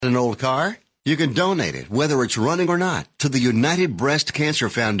An old car? You can donate it, whether it's running or not, to the United Breast Cancer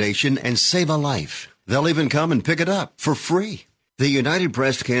Foundation and save a life. They'll even come and pick it up for free. The United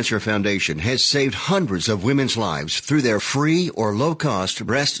Breast Cancer Foundation has saved hundreds of women's lives through their free or low-cost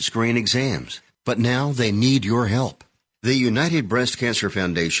breast screen exams. But now they need your help. The United Breast Cancer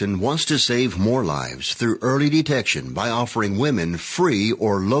Foundation wants to save more lives through early detection by offering women free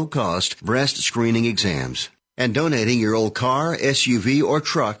or low-cost breast screening exams. And donating your old car, SUV, or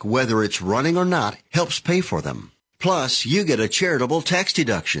truck, whether it's running or not, helps pay for them. Plus, you get a charitable tax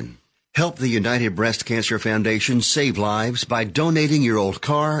deduction. Help the United Breast Cancer Foundation save lives by donating your old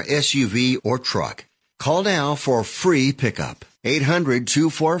car, SUV, or truck. Call now for free pickup.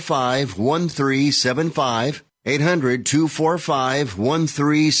 800-245-1375.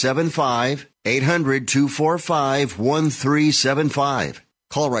 800-245-1375. 800-245-1375.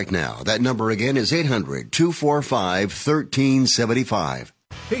 Call right now. That number again is 800-245-1375.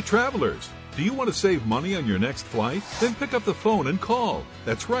 Hey, travelers, do you want to save money on your next flight? Then pick up the phone and call.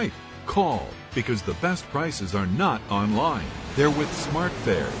 That's right, call, because the best prices are not online. They're with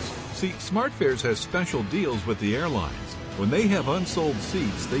SmartFares. See, SmartFares has special deals with the airlines. When they have unsold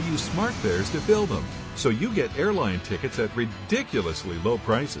seats, they use SmartFares to fill them. So you get airline tickets at ridiculously low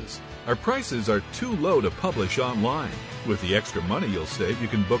prices. Our prices are too low to publish online. With the extra money you'll save, you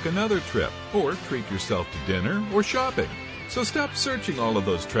can book another trip or treat yourself to dinner or shopping. So stop searching all of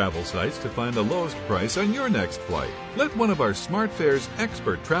those travel sites to find the lowest price on your next flight. Let one of our SmartFares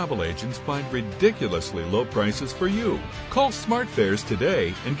expert travel agents find ridiculously low prices for you. Call SmartFares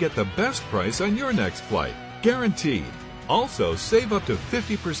today and get the best price on your next flight. Guaranteed. Also, save up to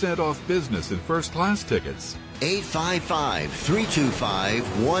 50% off business and first class tickets.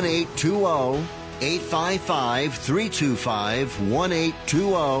 855-325-1820.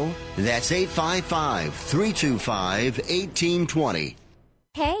 855-325-1820. That's 855-325-1820.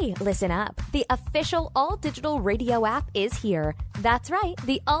 Hey, listen up. The official all-digital radio app is here. That's right.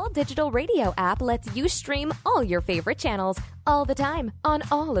 The all-digital radio app lets you stream all your favorite channels all the time on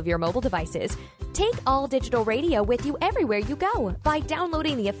all of your mobile devices. Take All Digital Radio with you everywhere you go by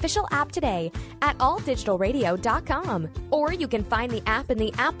downloading the official app today at alldigitalradio.com. Or you can find the app in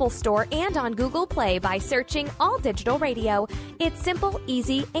the Apple Store and on Google Play by searching All Digital Radio. It's simple,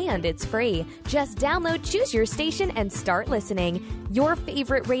 easy, and it's free. Just download, choose your station, and start listening. Your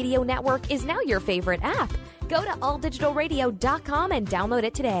favorite radio network is now your favorite app. Go to alldigitalradio.com and download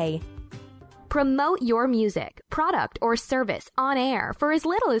it today. Promote your music, product, or service on air for as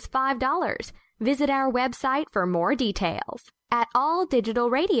little as $5. Visit our website for more details at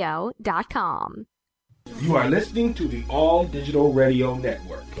alldigitalradio.com. You are listening to the All Digital Radio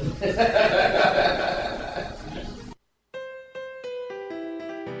Network.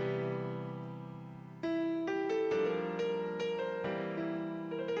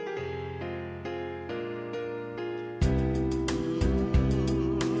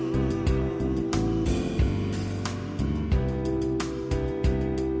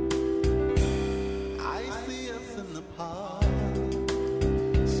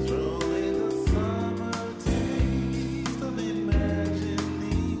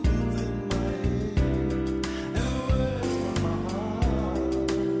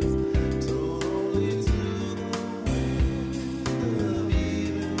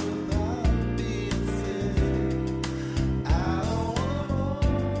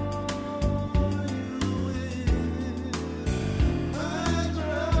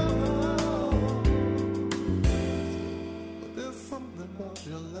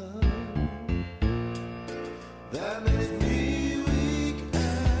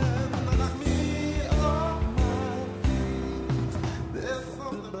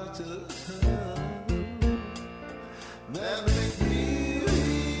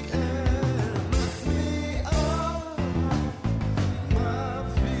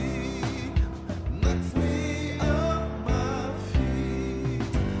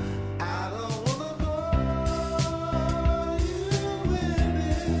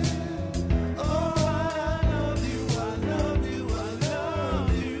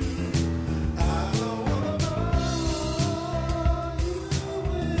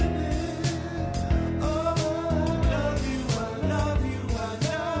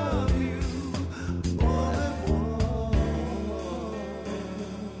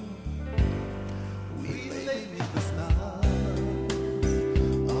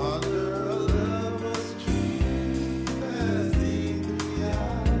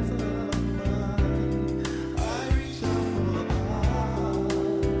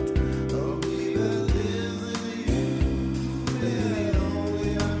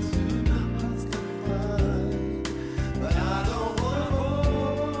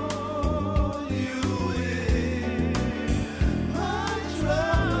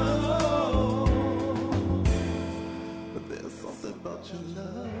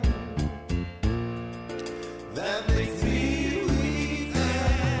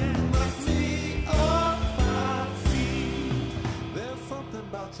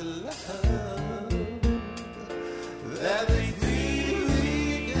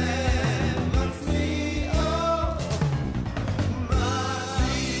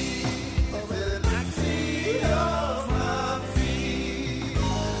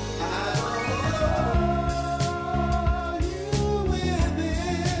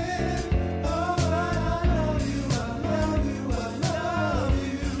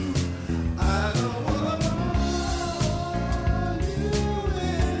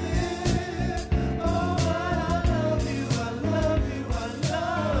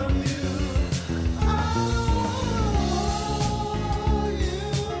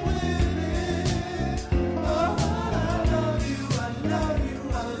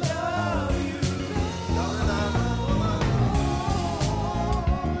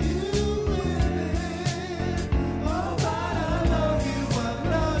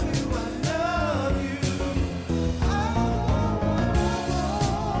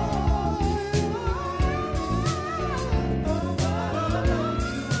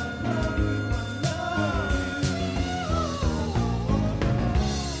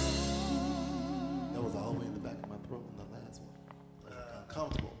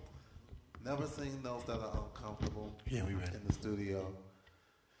 ever seen those that are uncomfortable Yeah, we ready. in the studio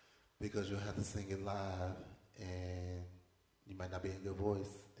because you'll have to sing it live and you might not be in a good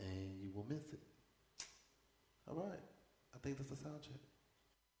voice and you will miss it. All right. I think that's a sound check.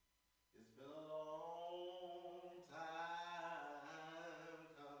 It's been a long time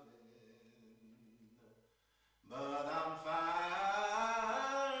coming, but I'm finally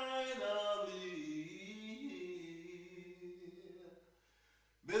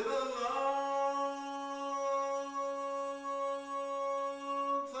been a long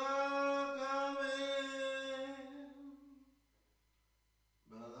time coming,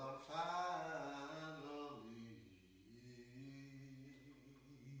 but I'm finally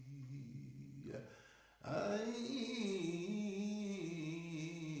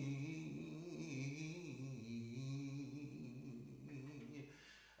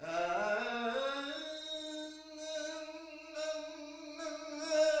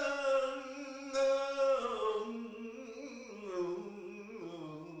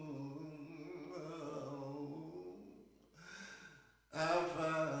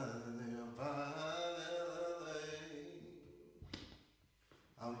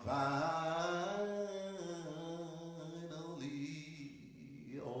I'm finally,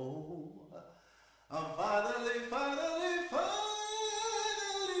 oh, I'm finally,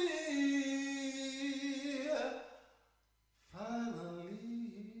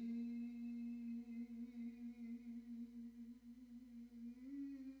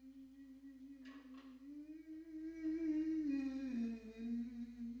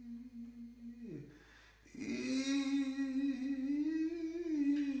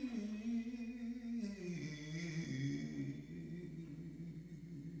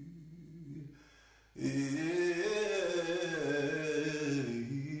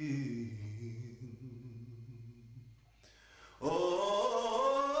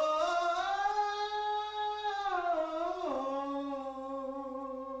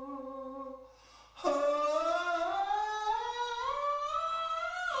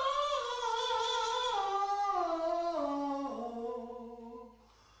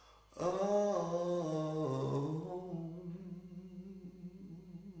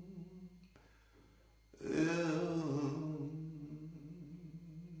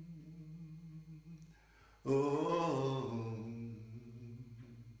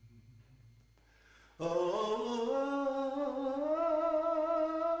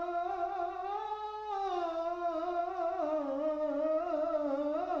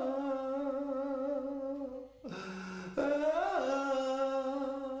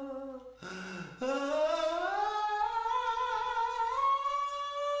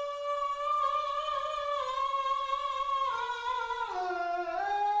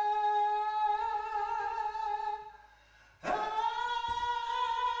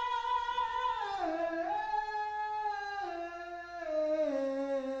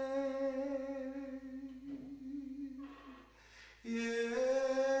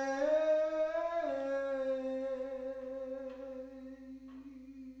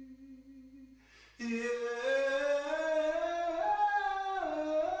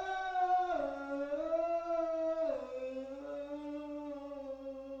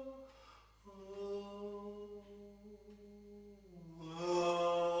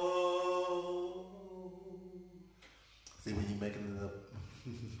 See, when you're making it up,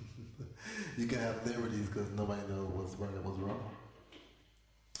 you can have liberties because nobody knows what's right and what's wrong.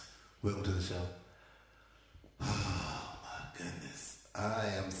 Welcome to the show. Oh my goodness.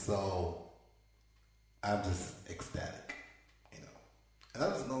 I'm just ecstatic, you know. And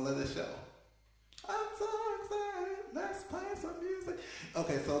I'm just gonna let it show. I'm so excited. Let's play some music.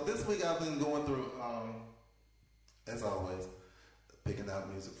 Okay, so this week I've been going through, as always, picking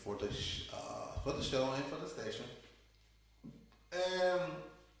out music for the show and for the station. And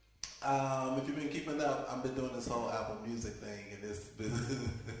if you've been keeping up, I've been doing this whole Apple Music thing, and it's been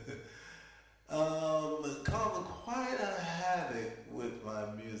causing quite a havoc with my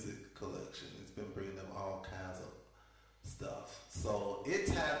music collection. It's been bringing up all kinds of stuff. So it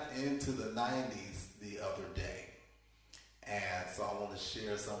tapped into the 90s the other day. And so I want to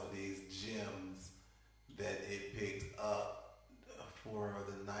share some of these gems that it picked up for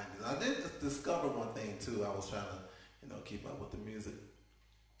the 90s. I did discover one thing too. I was trying to, keep up with the music.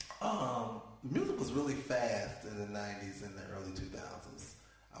 The music was really fast in the 90s and the early 2000s.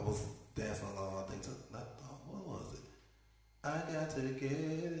 I was dancing along, I think, what was it? I got to get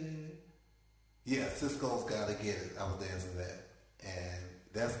it. Yeah, Cisco's Gotta Get It. I was dancing to that. And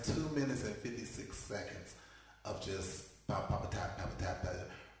that's 2 minutes and 56 seconds of just pop, pop, tap,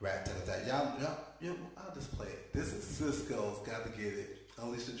 rat, tat, tat. Y'all, I'll just play it. This is Cisco's Gotta Get It.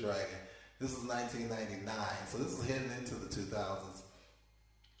 Unleash the Dragon. This was 1999, so this was heading into the 2000s.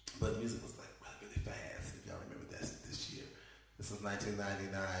 But music was like really fast. If y'all remember that this year, this is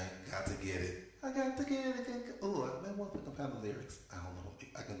 1999. Got to get it. I got to get it. Oh, man, what if I can find the lyrics? I don't know.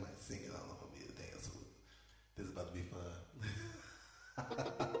 I can like sing it. I don't know if I'll be able to dance to it. This is about to be fun.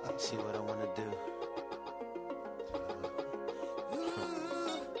 See what I want to do.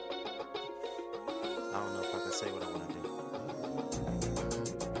 I don't know if I can say what I want to do.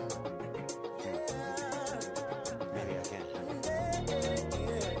 Maybe I can.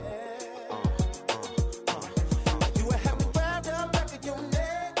 Do I have to grab the back of your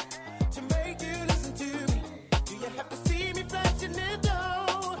neck to make you listen to me? Do you have to see me flashing it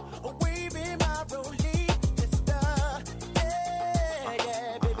down or waving my rolling pistol?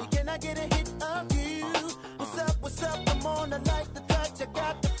 Yeah, baby, can I get a hit of you? What's up? I'm on the like the touch. I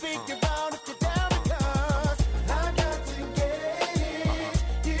got to figure out if you're down because I got to get it.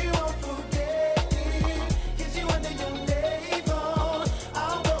 You won't forget it. Get you under your navel.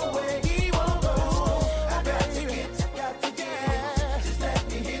 I'll go where he won't go. I got to get it. Just let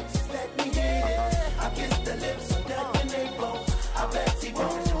me hit it. I kiss the lips under your navel. I bet he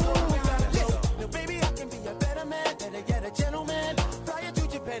won't go where I go. Now, baby, I can be a better man, better yet a gentleman. Fly you to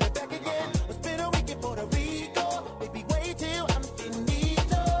Japan and back again. We'll spend a week in Puerto Rico. Baby, wait till I'm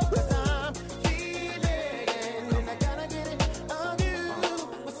finito. 'Cause I'm feeling, and I gotta get it of you.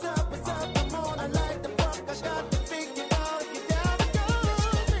 What's up? Come on, I like the fuck. I got to figure out if you're down to go.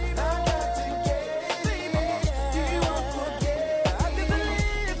 I got to get it. You won't forget. I can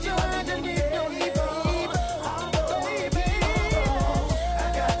believe you're underneath your evil. I'll go, baby. I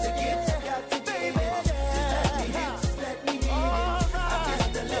got to get it. Just let me hit it. I kiss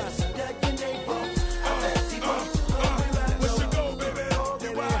the lips under your navel. I bet he won't go where I go. What's your goal, baby?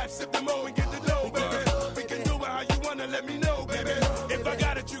 You ride, sip the mo and get the dough, baby. We can do it how you wanna, let me know, baby. If I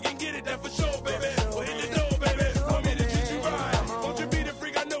got it, you can get it, that for sure, baby. Well, hit the door, baby. Want me to treat you right? Won't you be the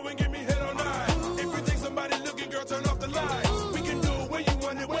freak I know and give me head on night? If you think somebody looking, girl, turn off the light. We can do it when you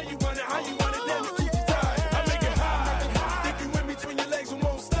want it, how you want it, damn it, keep it tight. I make it high. Think you in between your legs and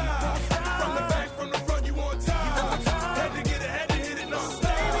won't stop. From the back, from the front, you on top. Had to get it, had to hit it non-stop.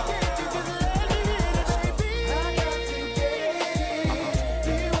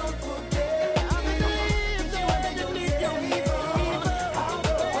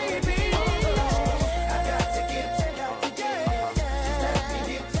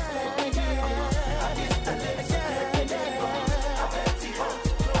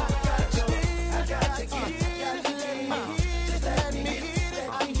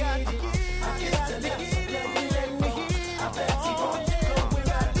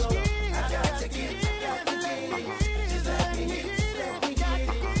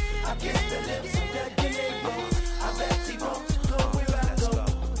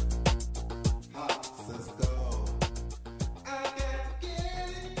 Cisco. I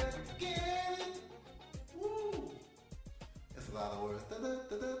got to get it. Woo. It's a lot of words. I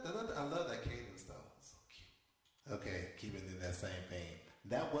love that cadence though. So cute. Okay, keeping in that same vein.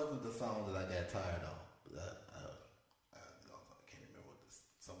 That wasn't the song that I got tired of. I can't remember what this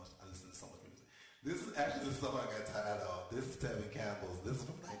so much. I listen to so much music. This is actually the song I got tired of. This is Tevin Campbell's. This is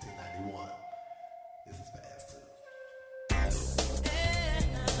from 1991. This is fast too.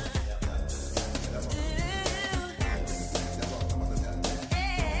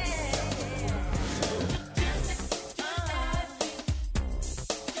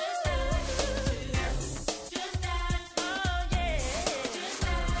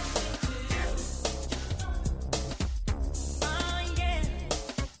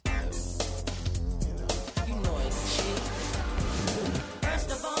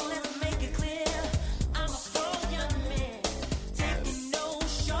 First of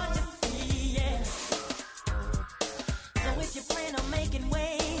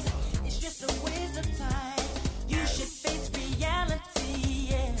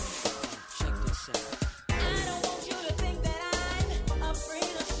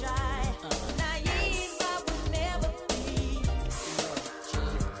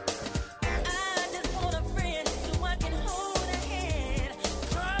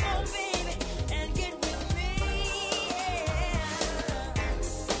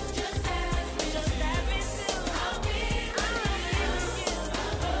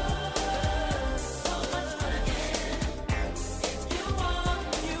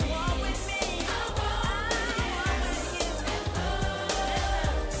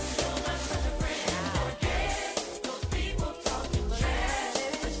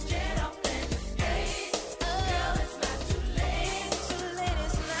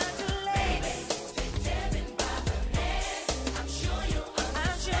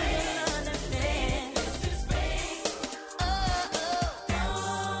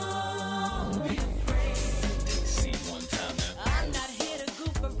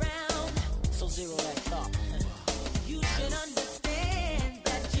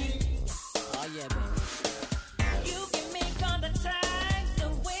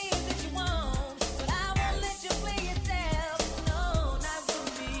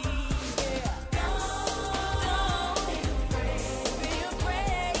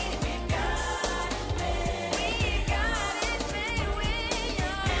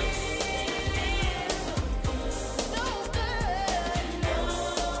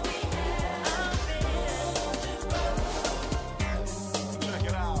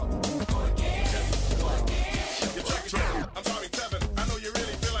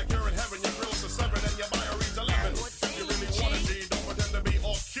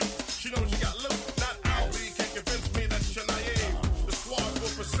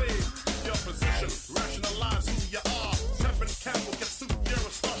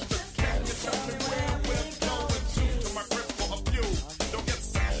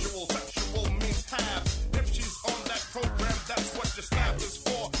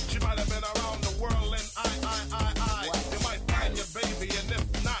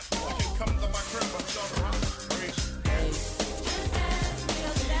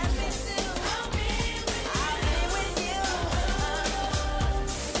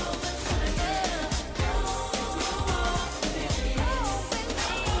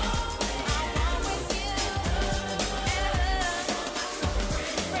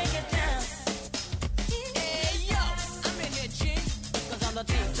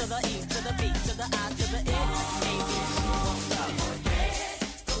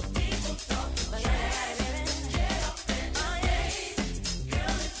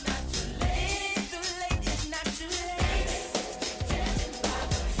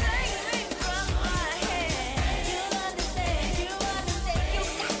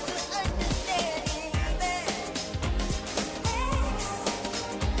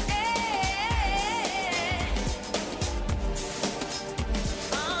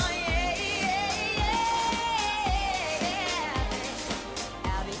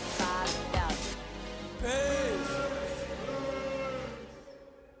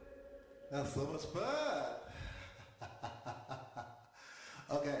That's so much fun.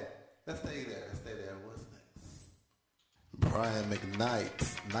 Okay, let's stay there. What's next? Brian McKnight,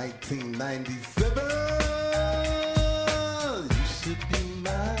 1997. You should be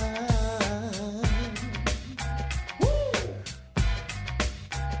mine. Woo!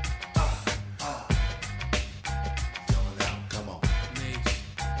 Going out. Come on. Mace,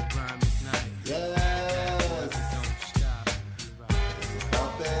 Brian McKnight. Yes. Don't stop. You're right.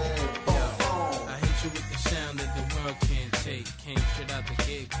 Stop it. Boom, boom. I hit you with the sound that the world can't take. Came straight out the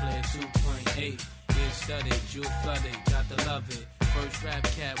gate, played 2.8. Ear studded, jewel flooded, got to love it. First rap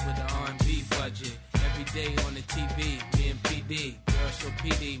cat with an R&B budget. Every day on the TV, me and PD. Girls so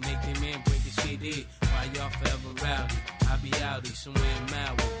PD, make their man break the CD. While y'all forever rowdy, I be outie somewhere in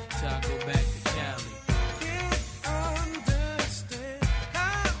Maui till I go back to Cali. Understand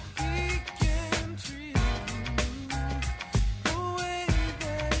how he can treat you the way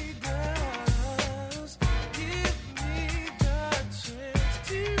that he does. Give me the chance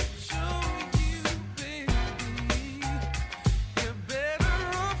to show you, baby, you're better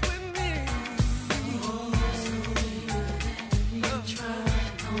off with me. Try.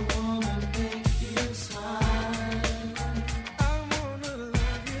 I wanna make you smile. I wanna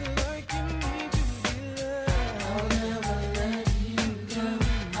love you like you need to be loved. I'll never let you go.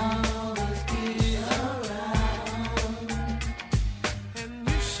 I'll always be around. And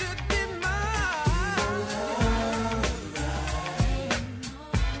you should be mine.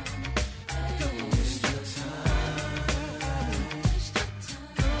 Don't waste your time.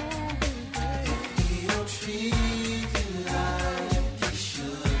 If he don't treat you like he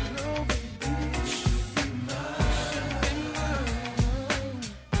should, no, baby, you should be mine.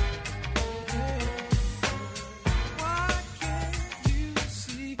 Why can't you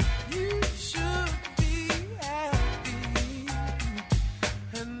see you should be happy?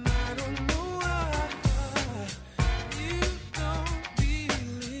 And I don't know why you don't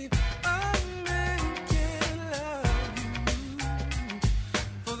believe a man can love you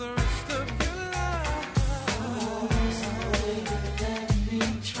for the rest of your life. So baby, let me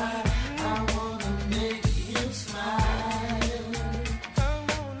try. I wanna make you smile. I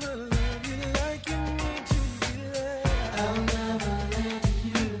wanna love you like you need to be loved. I'll never let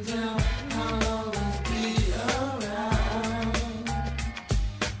you down. I'll always be around.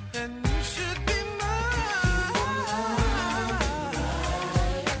 And you should be mine.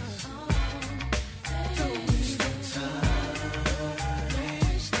 Don't waste your time.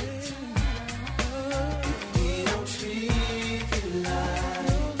 If he don't treat you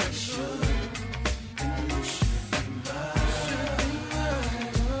like he should, then you should be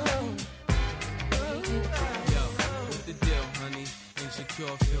mine. Yo, what's the deal, honey?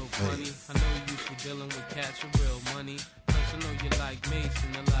 Insecure, feel funny. I know you used to dealing with cats with real money. Plus, I know you like Mace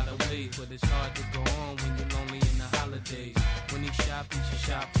in a lot of ways, but it's hard to go on when you're lonely in the holidays. When he shop, he should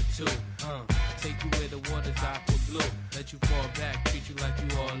shop for two. Take you where the water's aqua blue. Let you fall back, treat you like you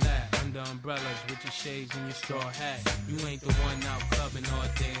all that. Under umbrellas with your shades and your straw hat. You ain't the one out clubbing all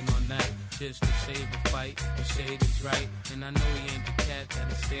day and all night. Just to save a fight, the shade is right. And I know he ain't the cat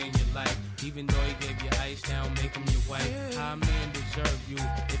that'll stay in your life. Even though he gave you ice, now make him your wife. How a man deserve you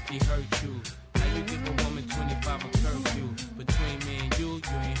if he hurt you? How you give a woman 25 a curfew? Between me and you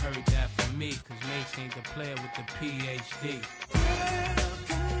ain't heard that from me. Cause Mace ain't the player with the PhD.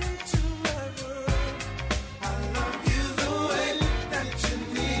 Welcome to my world. I love you the way that you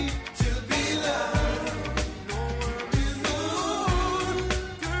need to be loved. No worries, no.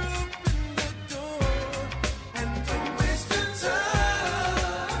 Girl, open the door and don't waste your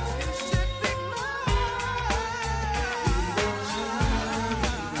time. You should be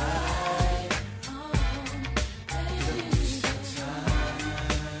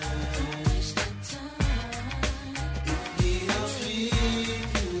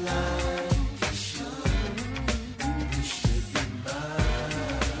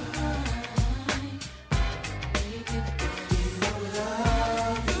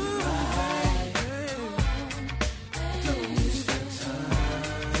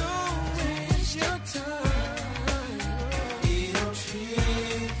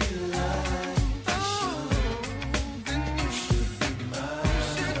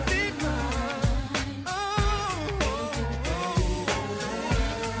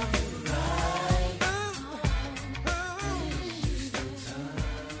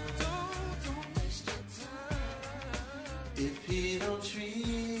If he don't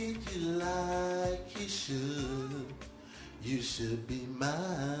treat you like he should, you should be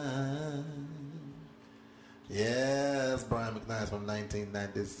mine. Yes, Brian McKnight from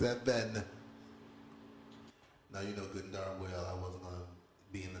 1997. Now you know good and darn well I wasn't going to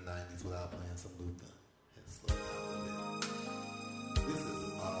be in the 90s without playing some Luther. Had to slow down a bit. This is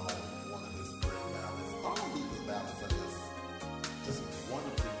one of his spring ballads. All Luther ballads are just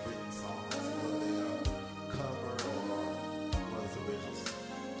wonderfully written songs, whether they are cover or whether it's originals.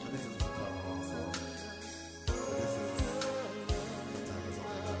 And this is a cover also. But this is sometimes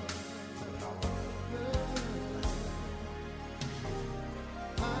only to the power of it.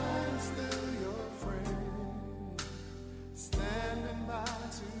 I'm still your friend, standing by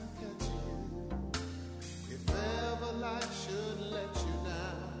to catch you. If ever life should let you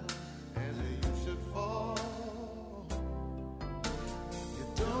down and you should fall, you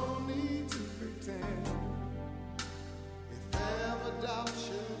don't need to pretend. If ever doubt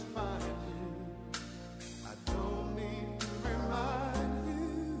should find you, I don't need to remind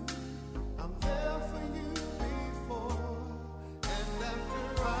you. I'm there for you before and after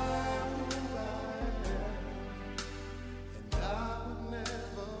I am who I am, and I would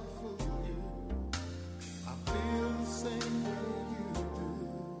never fool you. I feel the same way you do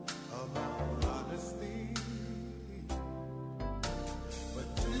about honesty. But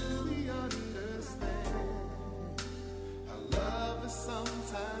do we understand how love is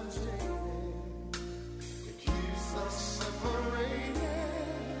sometimes jaded? It keeps us separated,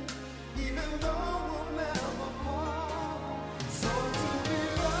 even though we'll never part. So to be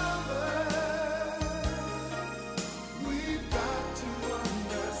lovers, we've got to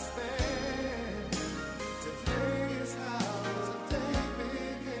understand. Today is how today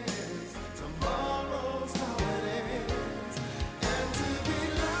begins. Tomorrow's how it ends. And to be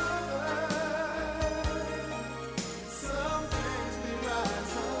lovers, some things we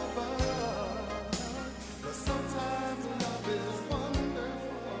rise above. But sometimes love is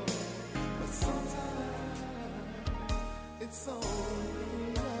wonderful. But sometimes it's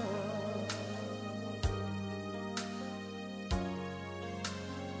only love.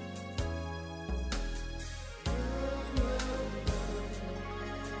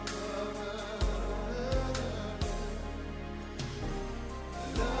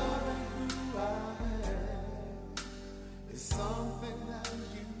 Loving who I am is something that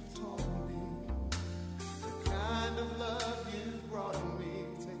you've taught me. The kind of love you've brought me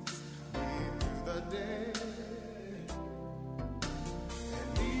takes me through the day.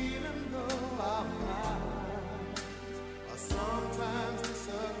 And even though our minds are sometimes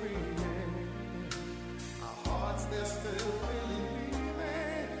disagreeing, our hearts they're still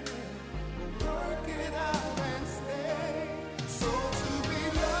believing. We'll work it out and stay. So to be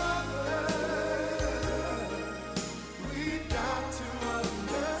lovers, we've got to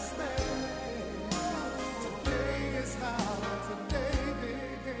understand. Today is how today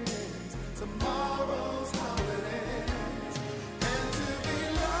begins. Tomorrow's how it ends. And to be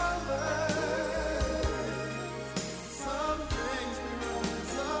lovers, some things we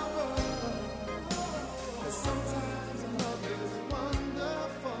rise above. But sometimes love is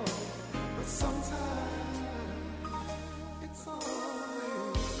wonderful. But sometimes it's only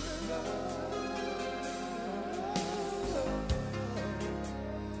love.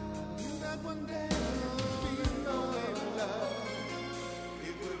 That one day would be only love.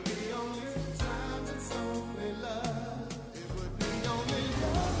 It would be only sometimes it's only love. It would be only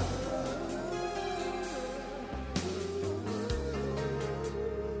love.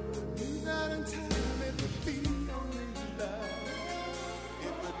 That in time it would be only love.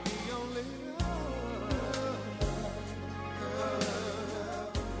 It would be only love.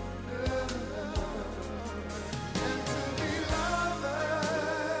 And to be lovers,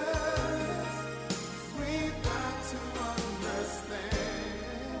 we've got to understand.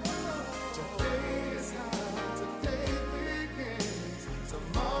 Today is how today begins.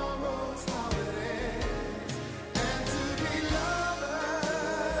 Tomorrow's how it ends. And to be lovers,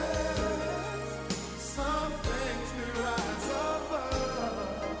 some things we rise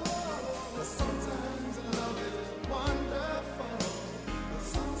above. But sometimes love is wonderful. But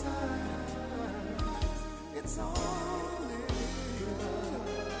sometimes it's only love.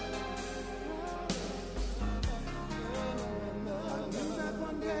 I knew that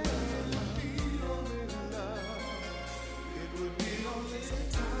one day it would be only love. It would be only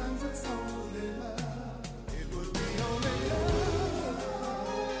sometimes it's only love. It would be only love.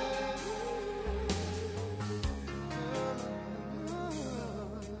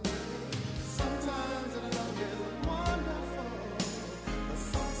 Sometimes love is wonderful, but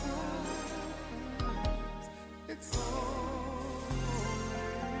sometimes it's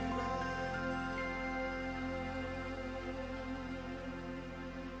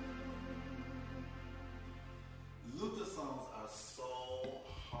Luther songs are so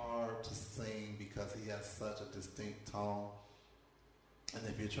hard to sing because he has such a distinct tone. And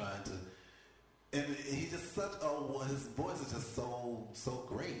if you're trying to, and he's just such his voice is just so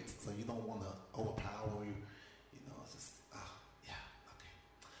great. So you don't want to overpower you. You know, it's just yeah, okay.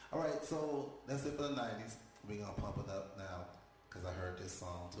 All right, so that's it for the '90s. We're gonna pump it up now because I heard this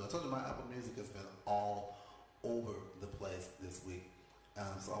song too. I told you my Apple Music has been all over the place this week.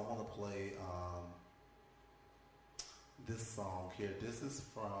 So I want to play this song here. This is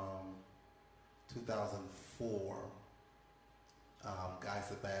from 2004. Guy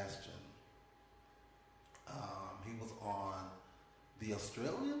Sebastian. He was on the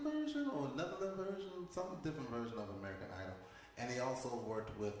Australian version or Netherlands version, some different version of American Idol. And he also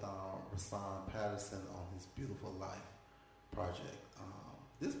worked with Rashawn Patterson on his Beautiful Life project.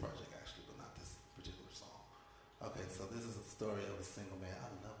 This project actually, but not this particular song. Okay, so this is a story of a single man. I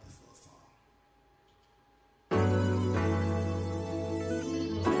love this little song.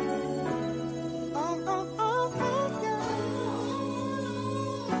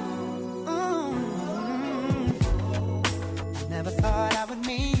 Never thought I would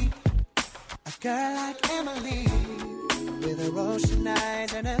meet a girl like Emily with her ocean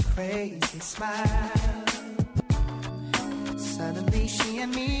eyes and a crazy smile. Suddenly she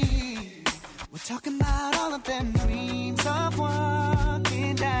and me were talking about all of them dreams of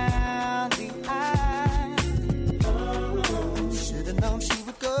walking down the aisle. Should've known she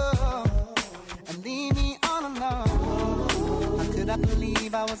would go and leave me all alone. How could I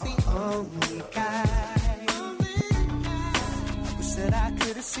believe I was the only guy that I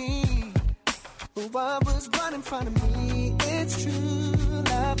could have seen what was right in front of me? It's true,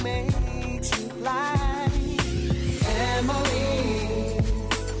 love makes you blind. Emily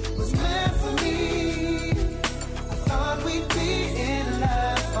was meant for me. I thought we'd be in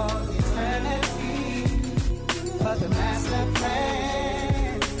love for eternity, but the master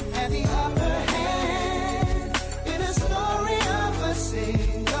plan had the upper hand in a story of a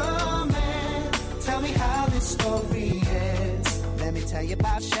single man. Tell me how this story ends. Let me tell you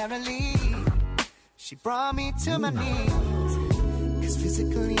about Sharon Lee. She brought me to my knees, 'cause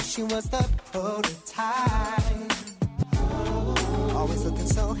physically she was the prototype. Always looking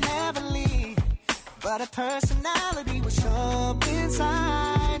so heavenly, but her personality was sharp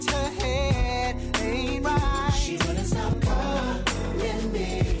inside. Her head ain't right. She wouldn't stop calling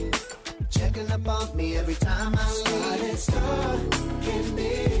me, checking up on me every time I started stalking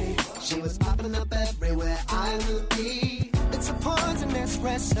me. She was popping up everywhere I would be. It's a poisonous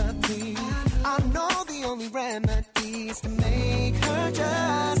recipe. I know the only remedy is to make her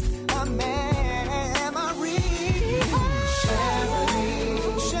just a memory.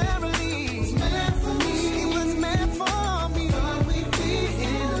 Shirley was meant for me. She was meant for me. Thought we'd be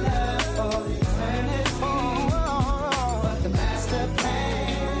in love for eternity, but the master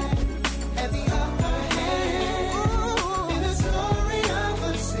plan had the upper hand in the story of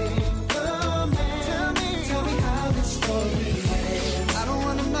a single man. Tell me how this story. I don't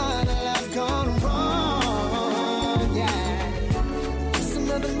want another life gone wrong, yeah. Just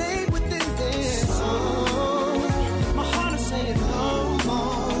another name within this song. My heart is saying no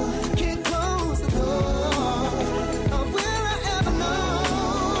more. Can't close the door. Or will I ever know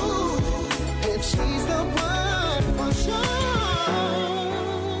if she's the one for sure,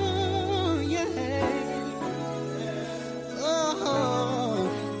 yeah. Oh,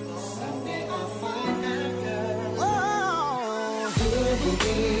 someday I'll find that girl. Who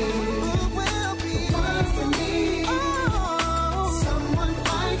will be one for me? Someone I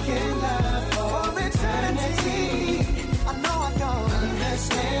can love for eternity. I know I don't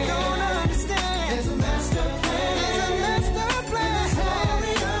understand. There's a master plan. The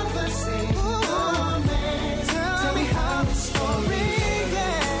story of a single man. Tell me how the story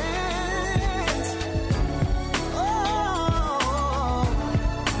ends. Oh,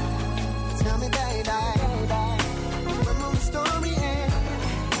 tell me, baby, when will the story end?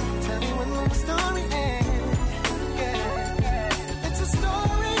 Tell me when will the story end? Yeah. It's a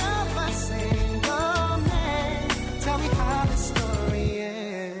story of a single man. Tell me how the story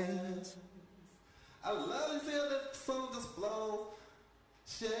ends. I love to see how that song just flows.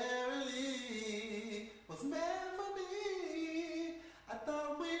 Shirley was meant for me. I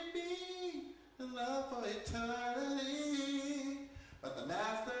thought we'd be in love for eternity, but the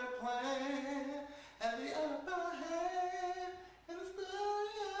master plan had the upper hand in the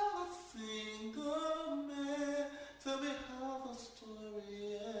story of a single man. Tell me how the story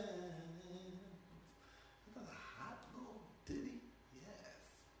ends. That's a hot little ditty. Yes.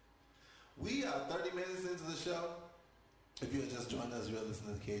 We are 30 minutes into the show. If you had just joined us, you're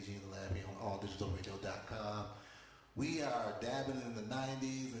listening to KG and the Lab here on alldigitalradio.com. We are dabbing in the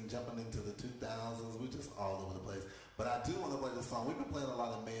 90s and jumping into the 2000s. We're just all over the place. But I do want to play this song. We've been playing a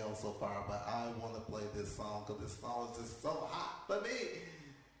lot of male so far, but I want to play this song because this song is just so hot for me.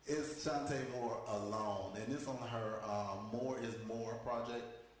 It's Shantae Moore, Alone. And it's on her More is More project.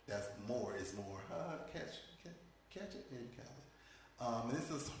 That's More is More. Catch it? Yeah, you got it. And this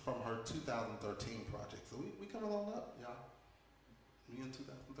is from her 2013 project. So we coming on up, y'all. We in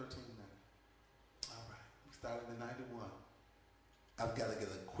 2013 now. All right. We started in 91. I've got to get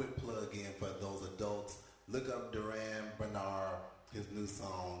a quick plug in for those adults. Look up Duran Bernard, his new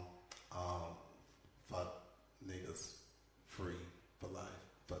song, Fuck Niggas Free for Life.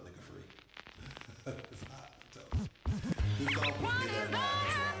 Fuck Nigga Free. It's hot. This song puts me there now.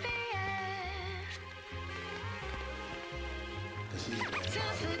 Because she ain't there.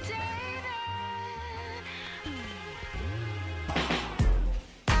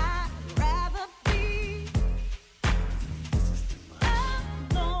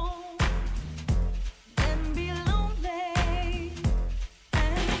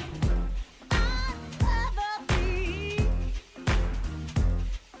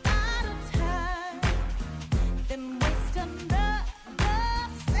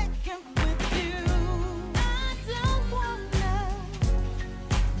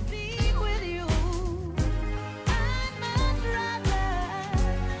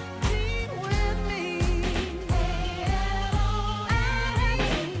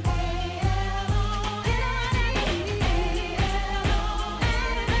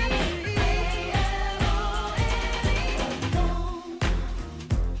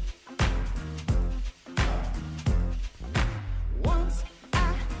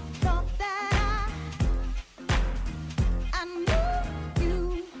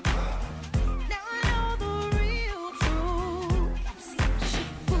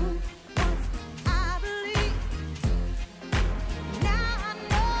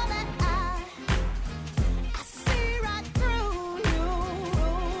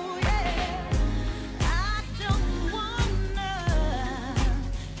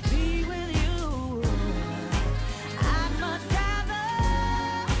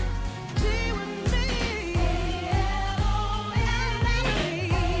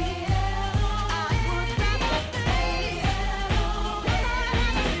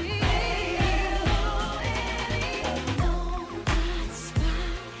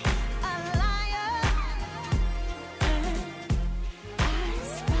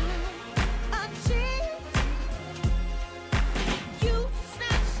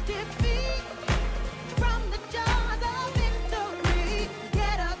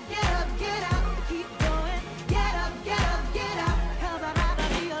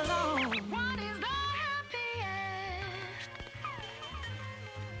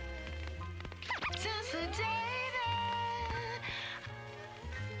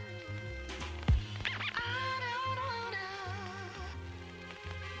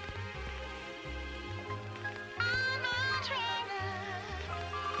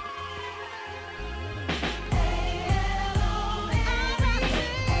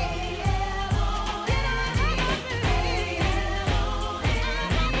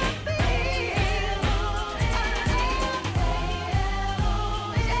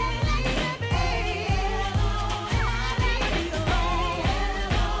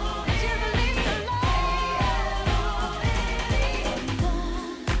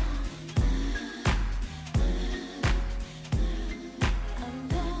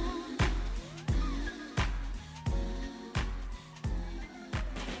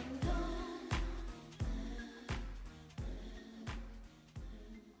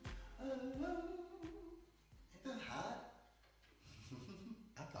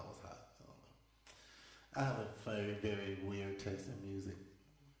 I have a very, very weird taste in music,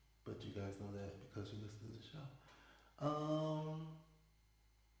 but you guys know that because you listen to the show.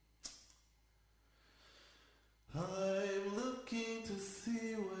 I'm looking to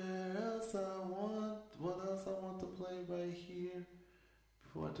see what else I want to play right here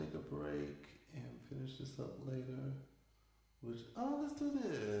before I take a break and finish this up later. Let's do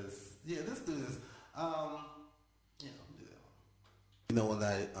this. Yeah, let's do this. You know, when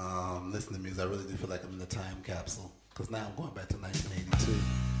I listen to music, I really do feel like I'm in a time capsule. Because now I'm going back to 1982.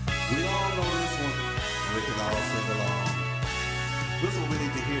 We all know this one, and we can all sing along. This is what we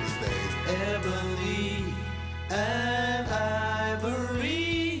need to hear these days. Ebony and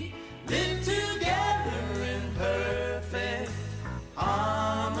ivory live together in perfect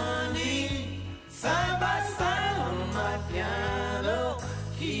harmony. Side by side on my piano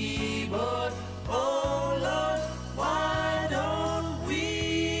keyboard. Oh Lord, why don't we?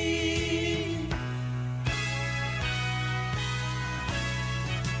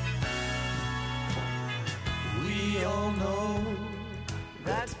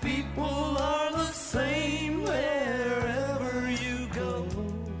 People are the same wherever you go.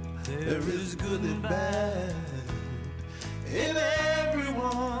 There is good and bad in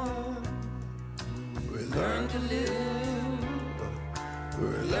everyone. We learn to live. We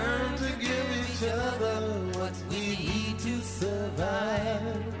learn to give each other what we need to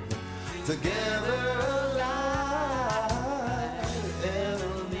survive. Together alive,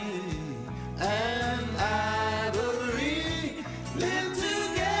 Emily and Ivory live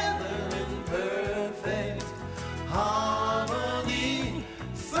together in perfect harmony.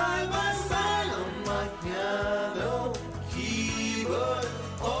 Side by side on my piano keyboard.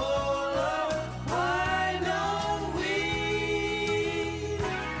 Oh Lord, why don't we?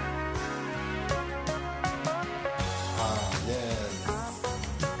 Yes.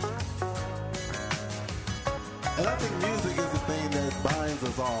 And I think music is the thing that binds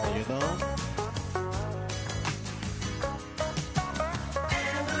us all, you know?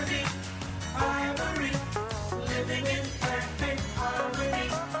 Ivory, Ivory, living in perfect harmony.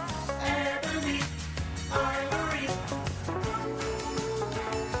 Ivory, Ivory.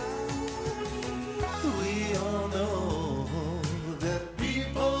 We all know that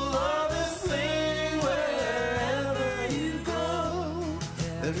people are the same wherever you go.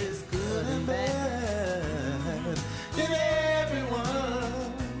 There is good and bad in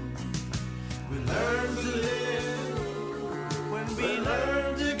everyone. We learn to live when we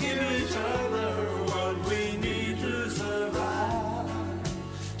learn to give each other what we need to survive.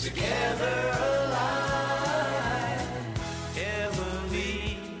 Together alive,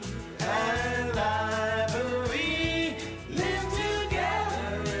 Emily and Ivory live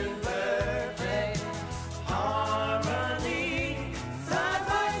together in perfect harmony. Side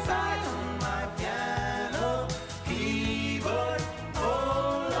by side on my piano keyboard.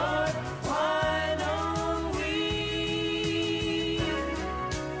 Oh Lord, why don't we?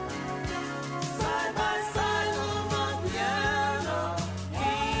 Side by side on my piano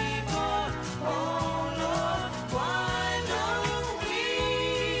keyboard. Oh Lord, why don't we?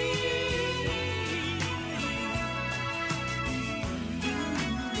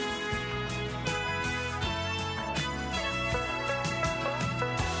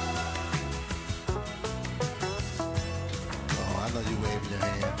 Oh, I know you waving your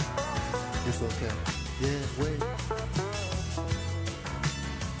hand. It's okay. Yeah, wave.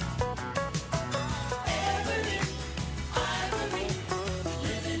 Ivory, Ivory,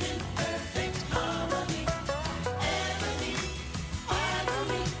 living in perfect harmony. Ivory,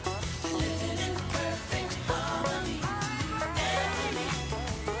 Ivory, living in perfect harmony. Ivory,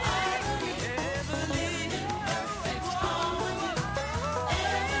 Ivory, living in perfect harmony.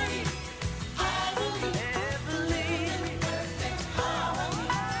 Ivory, Ivory, living in perfect harmony.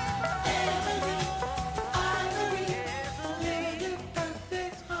 Ivory, Ivory, living in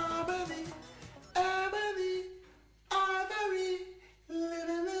perfect harmony. Ivory, Ivory,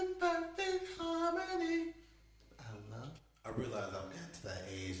 living in perfect harmony. I realize I'm getting to that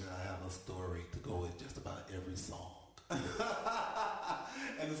age and I have a story to go with just about every song.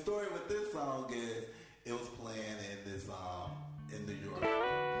 And the story with this song is it was playing in this in New York.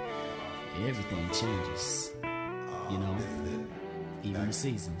 Everything changes, you know, even the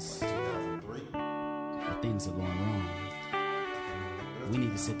seasons. 2003. But things are going wrong. We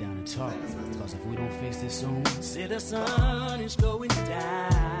need to sit down and talk, because if we don't fix this soon, See the sun is going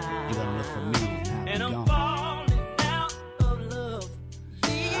down. you're gonna look for me and And I'll I'm be gone. falling out of love.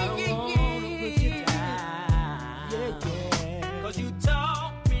 I don't wanna put you down. Cause you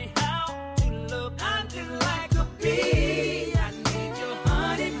taught me how to love. I'm just like a bee. I need your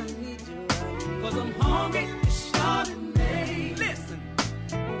honey. Cause I'm hungry, you're starving me. Listen,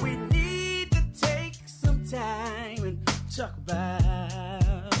 we need to take some time and talk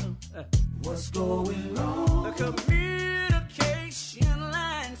about what's going wrong. The communication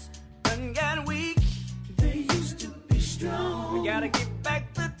lines done got weak. They used to be strong. We gotta get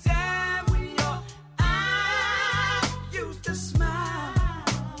back the time when your eyes used to smile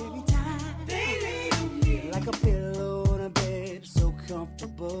every time they lay on me like a pillow on a bed, so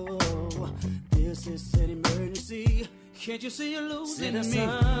comfortable. This is an emergency. Can't you see you're losing me? The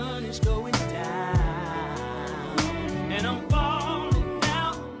sun is going down, and I'm falling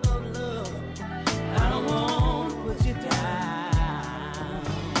out of love. I don't wanna put you down,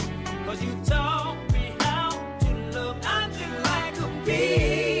 cause you taught me how to love. I'm just like a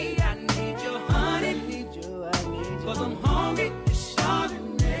bee. I need your honey, cause I'm hungry, you're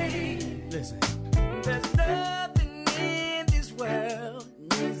starving me. Listen, There's nothing in this world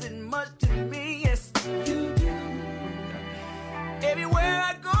means it much to me. Yes, you do. Everywhere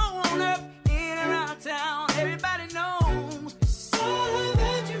I go on earth, in and around town,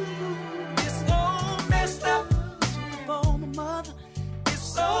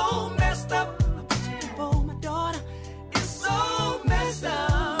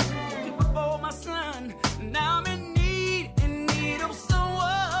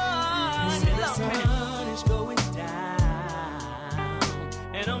 sun is going down,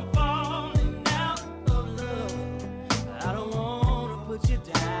 and I'm falling out of love. I don't wanna put you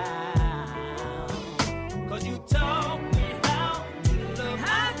down, 'cause you taught me how to love. I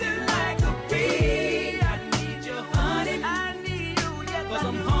do like a bee. I need you, honey. I need you, yes, 'cause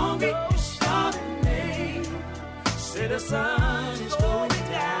I'm hungry, you're starving me. Say the sun is going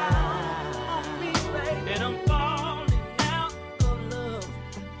down on me, baby, and I'm falling out of love.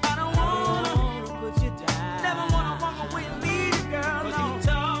 I don't wanna put you down. Never wanna walk away and leave you, girl. 'Cause you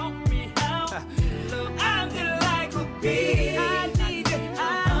taught me how to love. I'm just like a bee. I need you, I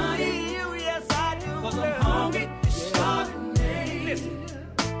need you, yes I do. 'Cause I'm hungry, you're starving me. Listen,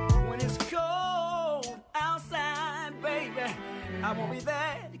 when it's cold outside, baby, I won't be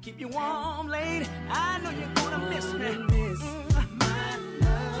there to keep you warm, lady. I know you're gonna miss me.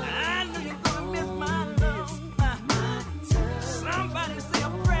 I know you're gonna miss my love. Somebody say a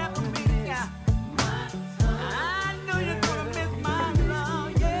prayer for me. I know you're gonna miss my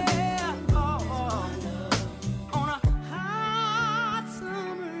love, yeah. Oh. On a hot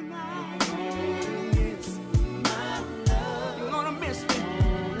summer night, you're gonna miss me.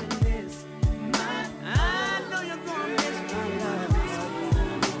 I know you're gonna miss my love.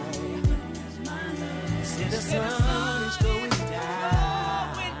 See the sun is going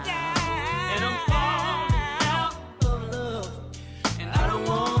down, and I'm falling out of love, and I don't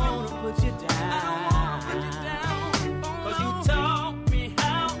wanna put you down, 'cause you taught me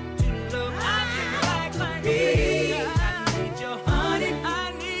how to love. I just like a bee. I need you, honey. I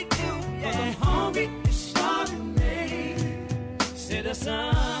need you, 'cause I'm hungry, you're starving me. Say the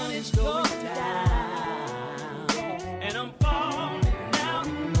sun is going down, and I'm falling out of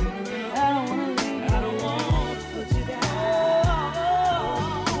love. I don't wanna put you down,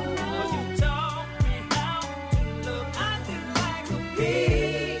 'cause you taught me how to love. I just like a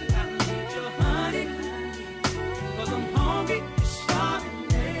bee. I need you, honey, 'cause I'm hungry, you're starving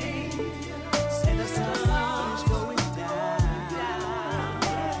me. Say the sun is going down,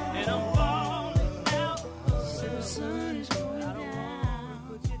 and I'm falling out. Say the sun is going down. I don't wanna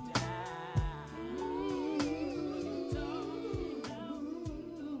put you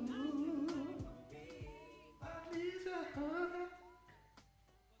I need you, honey.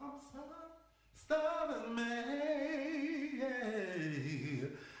 I'm starving me. Yeah.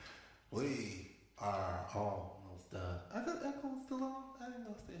 We are almost done. I got echo still on. I didn't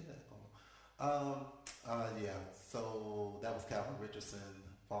know it had echo. Yeah. So that was Calvin Richardson,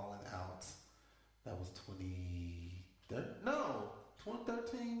 Falling Out. That was 2013. No,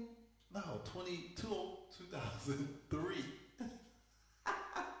 2013. No, 2003.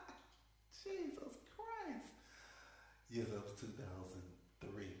 Jesus Christ. Yes, that was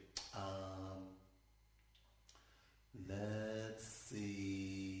 2003. Let's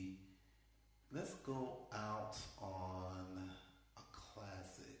see. Let's go out on a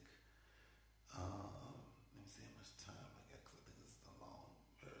classic. Let me see how much time I got, because I think this is the long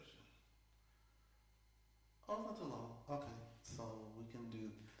version. Oh, not too long. Okay, so we can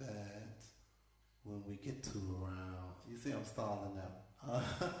do that when we get to around. You see, I'm stalling now.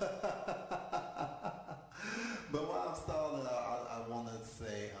 But while I'm stalling, I want to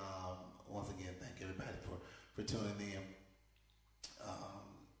say once again, thank everybody for tuning in.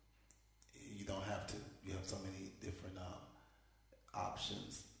 You don't have to. You have so many different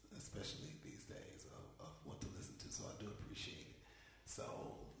options, especially these days, of what to listen to. So I do appreciate it.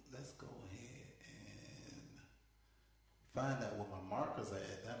 So let's go ahead and find out what my markers are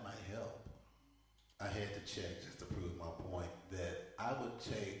at. That might help. I had to check just to prove my point that I would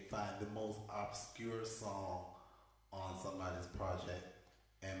find the most obscure song on somebody's project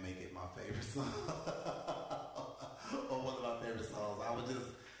and make it my favorite song. Or one of my favorite songs. I would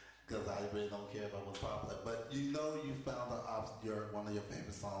just, because I really don't care about what's popular. But you know you found one of your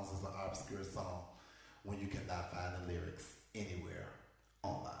favorite songs is an obscure song when you cannot find the lyrics anywhere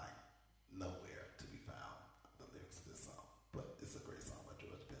online. Nowhere to be found, the lyrics of this song. But it's a great song by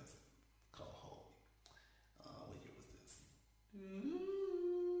George Benson called Hold Me. What year was this?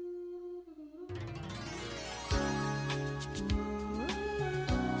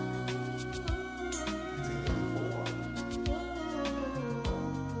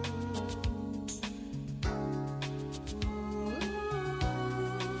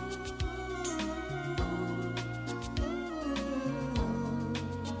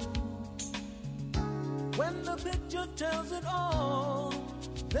 When the picture tells it all,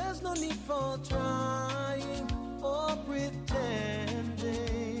 there's no need for trying or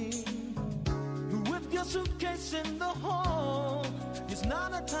pretending. With your suitcase in the hall, it's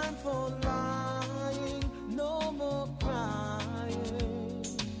not a time for lying, no more crying.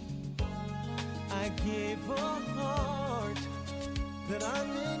 gave a heart that I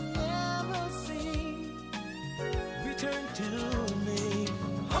may never see return to me.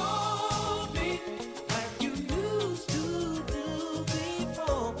 Hold me like you used to do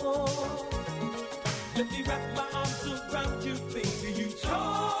before. Let me wrap my arms around you, baby. You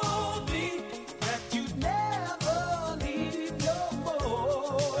told me that you'd never leave no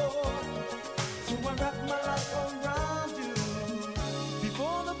more. So I wrap my life around you.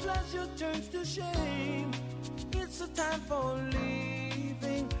 Before the pleasure turns to shame, it's a time for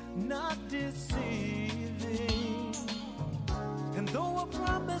leaving, not deceiving. And though a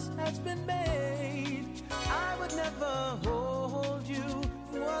promise has been made, I would never hold you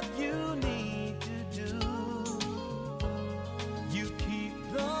what you need to do. You keep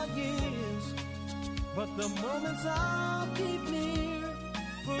the years, but the moments I'll keep near,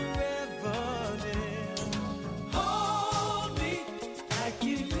 forever near. Hold me like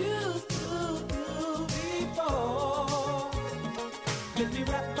you used to do before. Let me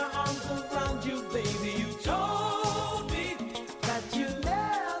wrap my arms around you, baby. You told me that you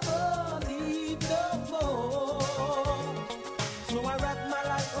never leave no more. So I wrap my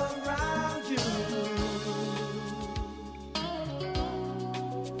life around you.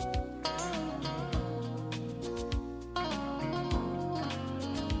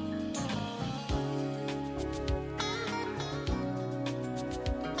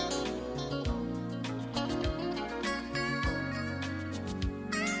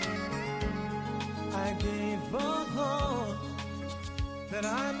 I gave a heart that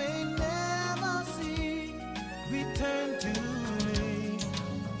I may never see return to me.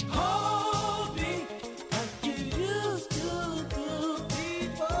 Hold me like you used to do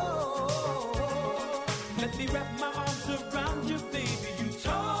before. Let me wrap my arms around you, baby. You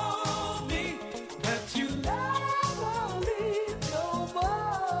told me that you never leave no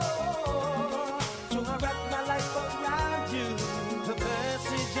more. So I wrap my life around you. The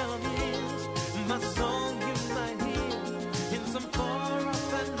passage of years, my song you might hear in some far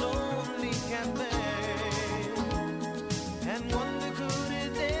off and lonely cafe. And wonder could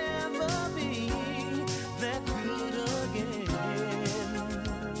it ever be that good again?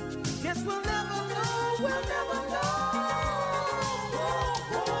 Guess we'll never know, we'll never know.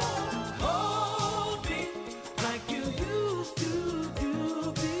 Hold me like you used to do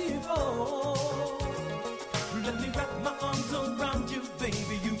before. Let me wrap my arms around you,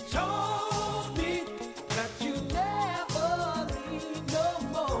 baby. You told me that you never leave no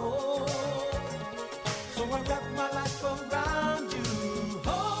more. So I wrap my life around you.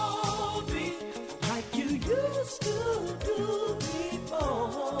 Hold me like you used to do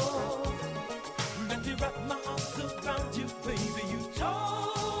before. Let me wrap my arms around you, baby. You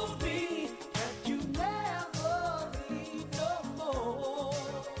told me that you never leave no more.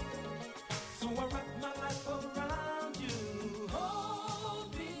 So I wrap my life around you. Hold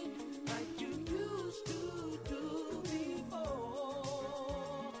me like you used to do before.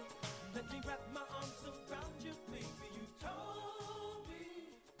 Let me wrap my arms around you, baby. You told me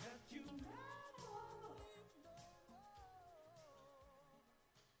that you never leave no more.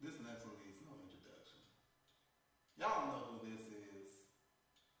 This next one needs no introduction. Y'all know who this is.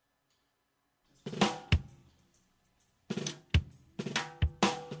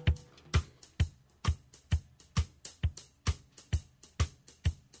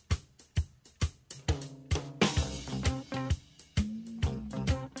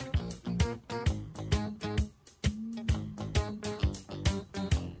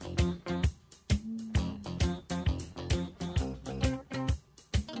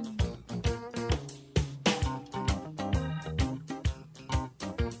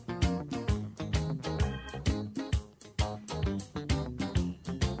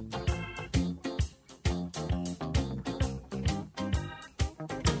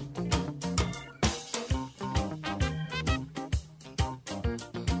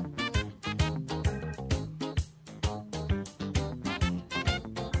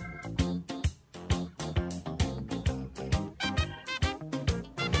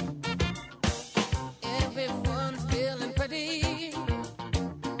 Everyone's feeling pretty.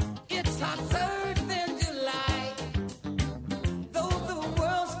 It's hotter than July. Though the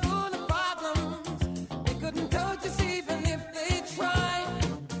world's full of problems, they couldn't touch us even if they tried.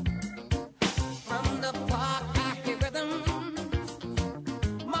 From the park, I hear rhythms.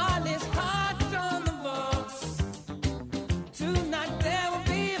 Marley's heart on the walls. Tonight there will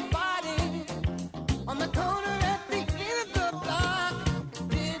be a party on the corner at the end of the block.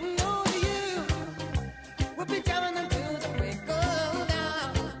 Didn't know you would be jamming until the break of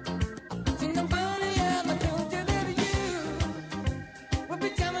dawn. Sing the funny, yeah, but don't you let you would be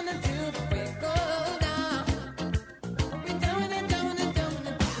jamming until the break of dawn.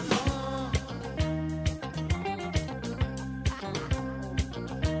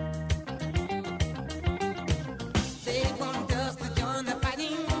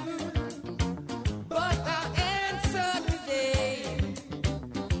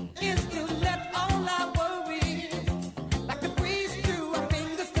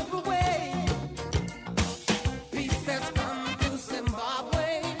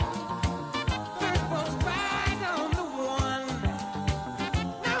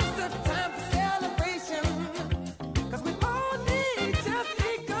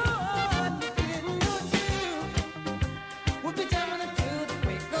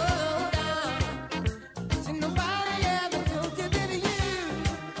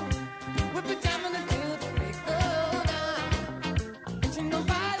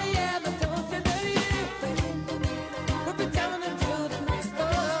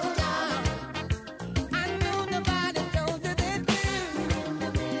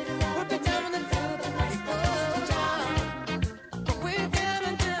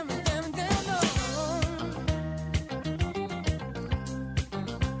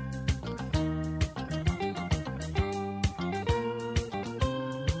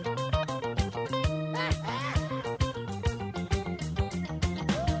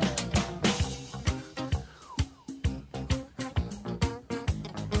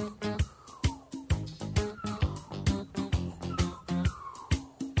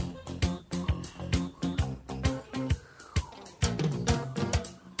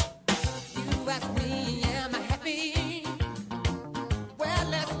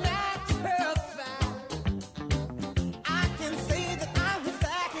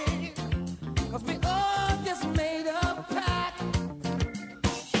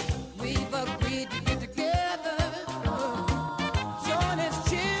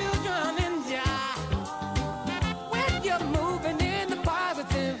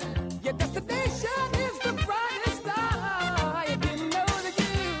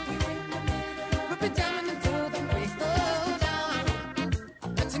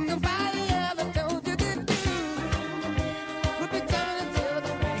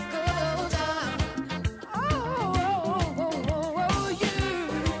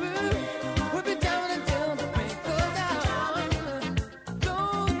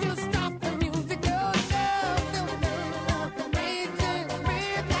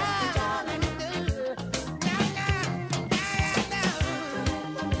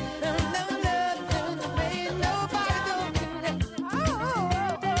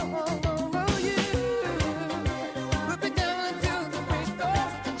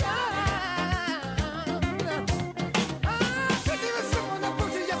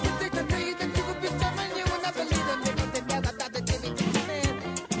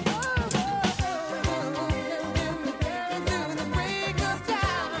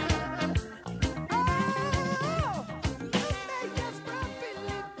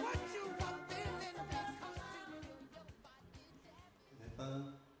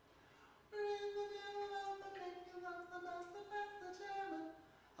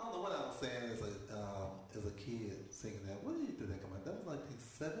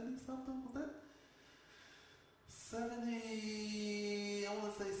 70 something, was that? 70, I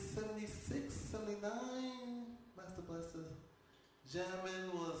want to say 76, 79. Master Blaster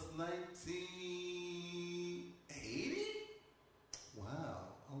Jammin' was 1980?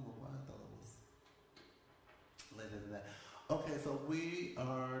 Wow. I don't know why I thought it was later than that. Okay, so we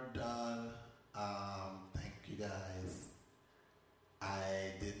are done. Thank you guys.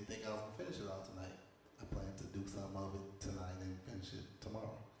 I didn't think I was going to finish it all tonight. I plan to do some of it tonight and finish it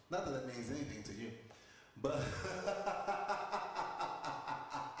tomorrow. Not that it means anything to you. But